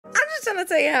just trying to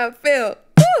tell you how I feel.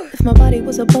 Woo. If my body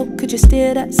was a boat, could you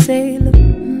steer that sailor?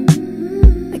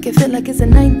 Make it feel like it's a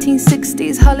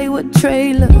 1960s Hollywood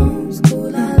trailer.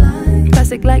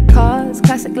 Classic like cars,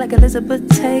 classic like Elizabeth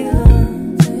Taylor.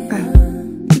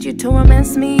 Need you to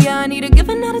romance me, yeah, I need a give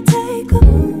and not a take.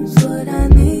 What I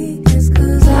need is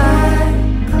 'cause I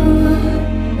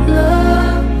could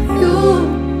love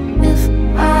you if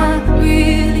I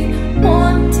really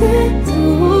wanted to.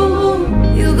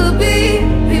 You could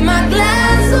be my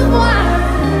glass of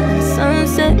wine.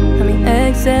 Sunset, I mean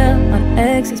exhale, on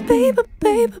exes. Baby,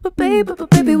 baby, baby,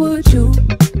 baby, would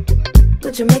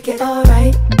you make it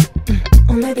alright?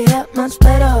 Or maybe that much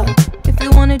better. If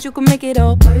you wanted, you could make it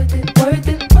all worth it, worth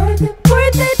it, worth it,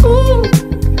 worth it. Ooh,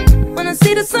 when I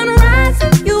see the sunrise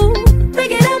in you.